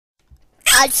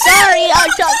I'm sorry, I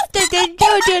just didn't do it.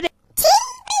 What's your name?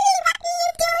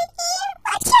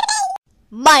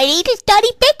 My name is Daddy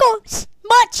Pickles.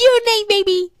 What's your name,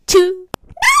 baby? Too.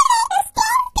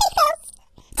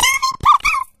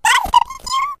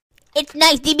 It's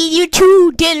nice to meet you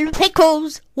too, Dill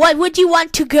Pickles. What would you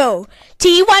want to go? Do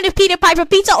you want a Peter Piper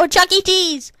pizza or Chuck E.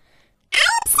 Cheese?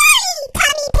 I'm sorry,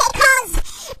 Tommy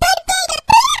Pickles, but the Peter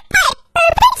Piper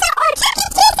pizza or Chuck E.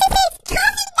 Cheese is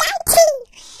COVID-19.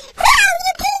 Wow,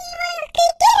 you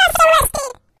could get us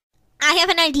arrested. I have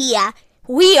an idea.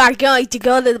 We are going to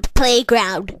go to the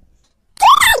playground. Good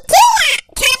idea,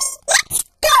 Tommy. Let's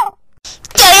go.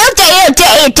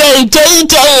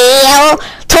 Dale.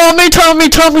 Tommy.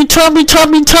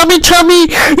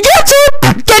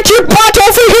 Get your butt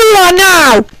over here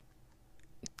now.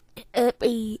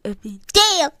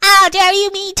 Dale, how dare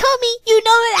you mean Tommy? You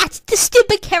know that's the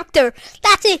stupid character.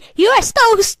 That's it. You are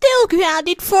still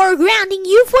grounded for grounding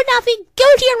you for nothing. Go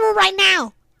to your room right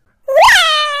now.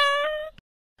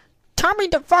 Tommy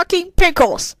the fucking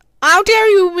Pickles. How dare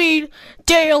you mean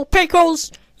Dale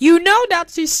Pickles? You know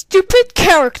that's a stupid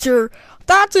character.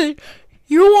 That's it.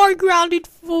 You are grounded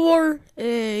for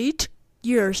 8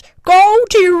 years. Go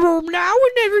to your room now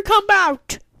and never come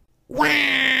out.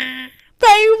 Wow.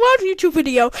 Thank you for watching YouTube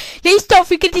video. Please don't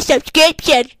forget to subscribe.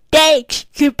 Thanks.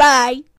 Goodbye.